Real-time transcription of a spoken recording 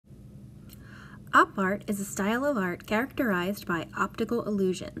Op art is a style of art characterized by optical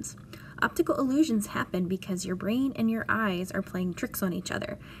illusions. Optical illusions happen because your brain and your eyes are playing tricks on each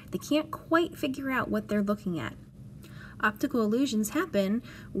other. They can't quite figure out what they're looking at. Optical illusions happen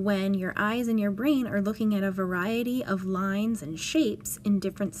when your eyes and your brain are looking at a variety of lines and shapes in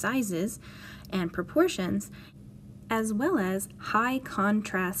different sizes and proportions, as well as high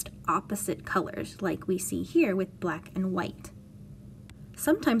contrast opposite colors like we see here with black and white.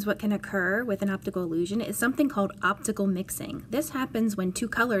 Sometimes what can occur with an optical illusion is something called optical mixing. This happens when two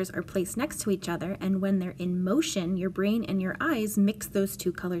colors are placed next to each other, and when they're in motion, your brain and your eyes mix those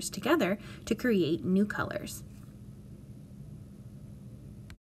two colors together to create new colors.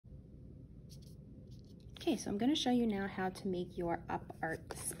 Okay, so I'm going to show you now how to make your op art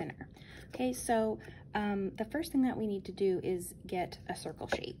spinner. Okay, so the first thing that we need to do is get a circle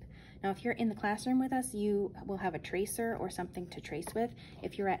shape. Now, if you're in the classroom with us, you will have a tracer or something to trace with.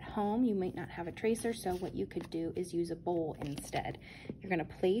 If you're at home, you might not have a tracer, so what you could do is use a bowl instead. You're going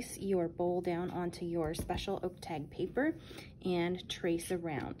to place your bowl down onto your special oak tag paper and trace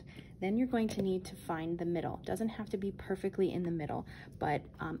around. Then you're going to need to find the middle. It doesn't have to be perfectly in the middle, but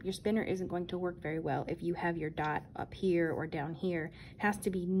your spinner isn't going to work very well if you have your dot up here or down here. It has to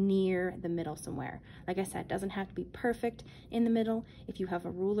be near the middle somewhere. Like I said, it doesn't have to be perfect in the middle. If you have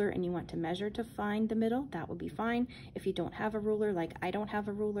a ruler and you want to measure to find the middle, that would be fine. If you don't have a ruler, like I don't have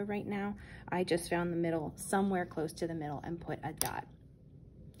a ruler right now, I just found the middle somewhere close to the middle and put a dot.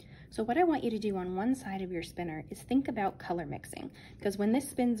 So what I want you to do on one side of your spinner is think about color mixing, because when this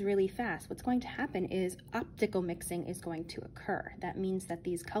spins really fast, what's going to happen is optical mixing is going to occur. That means that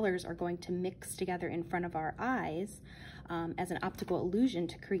these colors are going to mix together in front of our eyes as an optical illusion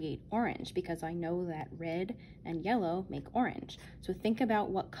to create orange, because I know that red and yellow make orange. So think about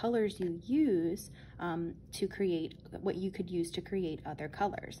what colors you use to create what you could use to create other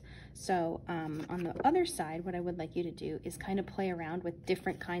colors. So on the other side, what I would like you to do is kind of play around with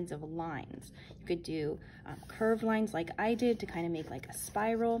different kinds of lines. You could do curved lines like I did to kind of make like a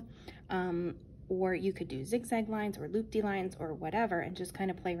spiral, or you could do zigzag lines or loop-de lines or whatever, and just kind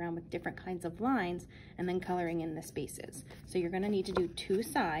of play around with different kinds of lines and then coloring in the spaces. So you're going to need to do two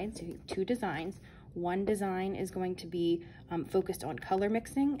sides, two designs. One design is going to be focused on color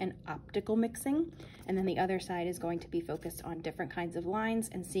mixing and optical mixing, and then the other side is going to be focused on different kinds of lines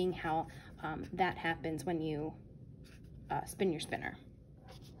and seeing how that happens when you spin your spinner.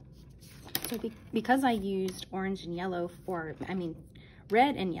 So because I used orange and yellow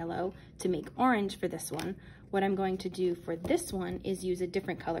red and yellow to make orange for this one, what I'm going to do for this one is use a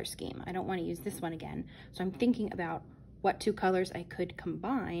different color scheme. I don't want to use this one again, so I'm thinking about what two colors I could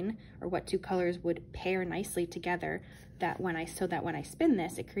combine, or what two colors would pair nicely together so that when I spin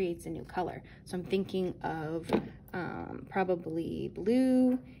this, it creates a new color. So I'm thinking of probably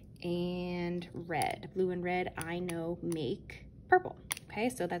blue and red. Blue and red I know make purple. Okay,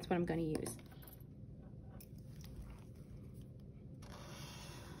 so that's what I'm going to use.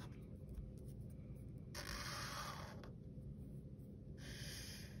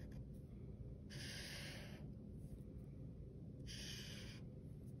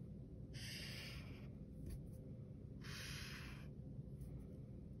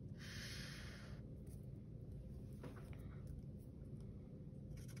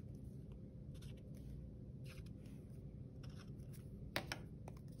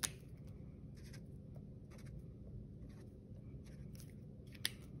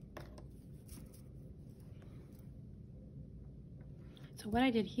 So what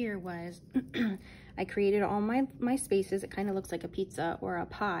I did here was I created all my spaces. It kind of looks like a pizza or a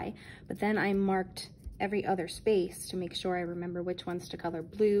pie, but then I marked every other space to make sure I remember which ones to color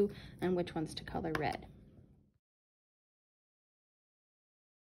blue and which ones to color red.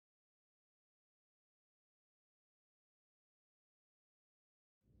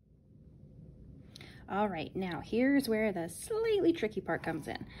 All right, now here's where the slightly tricky part comes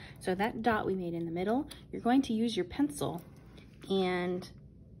in. So that dot we made in the middle, you're going to use your pencil and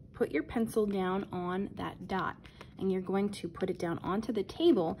put your pencil down on that dot, and you're going to put it down onto the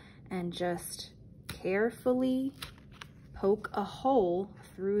table and just carefully poke a hole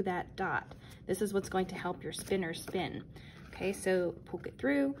through that dot. This is what's going to help your spinner spin. Okay, so poke it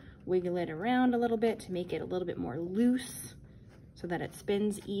through, wiggle it around a little bit to make it a little bit more loose so that it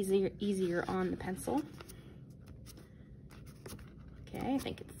spins easier on the pencil. Okay, I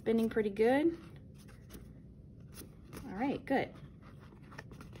think it's spinning pretty good. All right, good.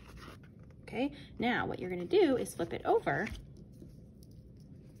 Okay, now what you're gonna do is flip it over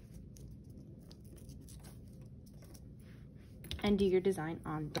and do your design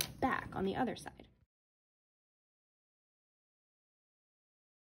on the back, on the other side.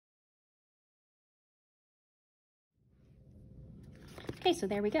 Okay, so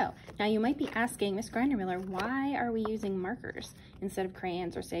there we go. Now you might be asking, Miss Grindermiller, why are we using markers instead of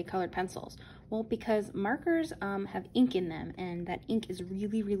crayons or say colored pencils? Well, because markers have ink in them, and that ink is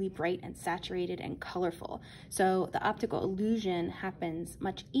really, really bright and saturated and colorful. So the optical illusion happens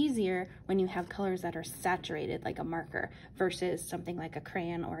much easier when you have colors that are saturated like a marker versus something like a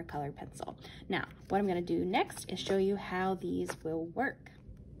crayon or a colored pencil. Now, what I'm gonna do next is show you how these will work.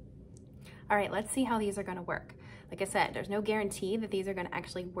 All right, let's see how these are gonna work. Like I said, there's no guarantee that these are gonna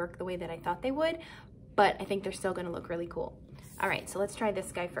actually work the way that I thought they would, but I think they're still gonna look really cool. All right, so let's try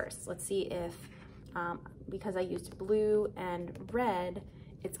this guy first. Let's see if, because I used blue and red,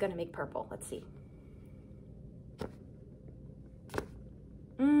 it's gonna make purple. Let's see.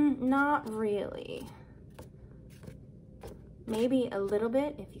 Not really. Maybe a little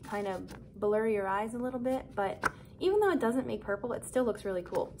bit if you kind of blur your eyes a little bit, but even though it doesn't make purple, it still looks really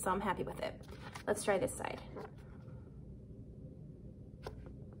cool, so I'm happy with it. Let's try this side.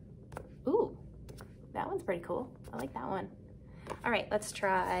 Ooh, that one's pretty cool. I like that one. All right, let's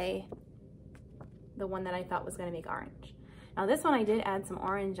try the one that I thought was gonna make orange. Now this one I did add some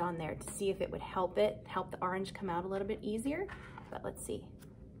orange on there to see if it would help the orange come out a little bit easier, but let's see.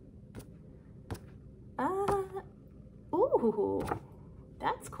 Ooh,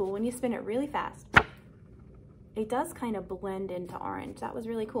 that's cool when you spin it really fast. It does kind of blend into orange. That was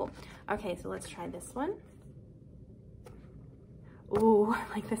really cool. Okay, so let's try this one. Ooh, I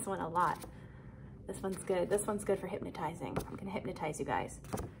like this one a lot. This one's good. This one's good for hypnotizing. I'm gonna hypnotize you guys.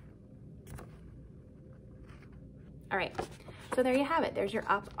 All right, so there you have it. There's your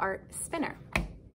Up Art spinner.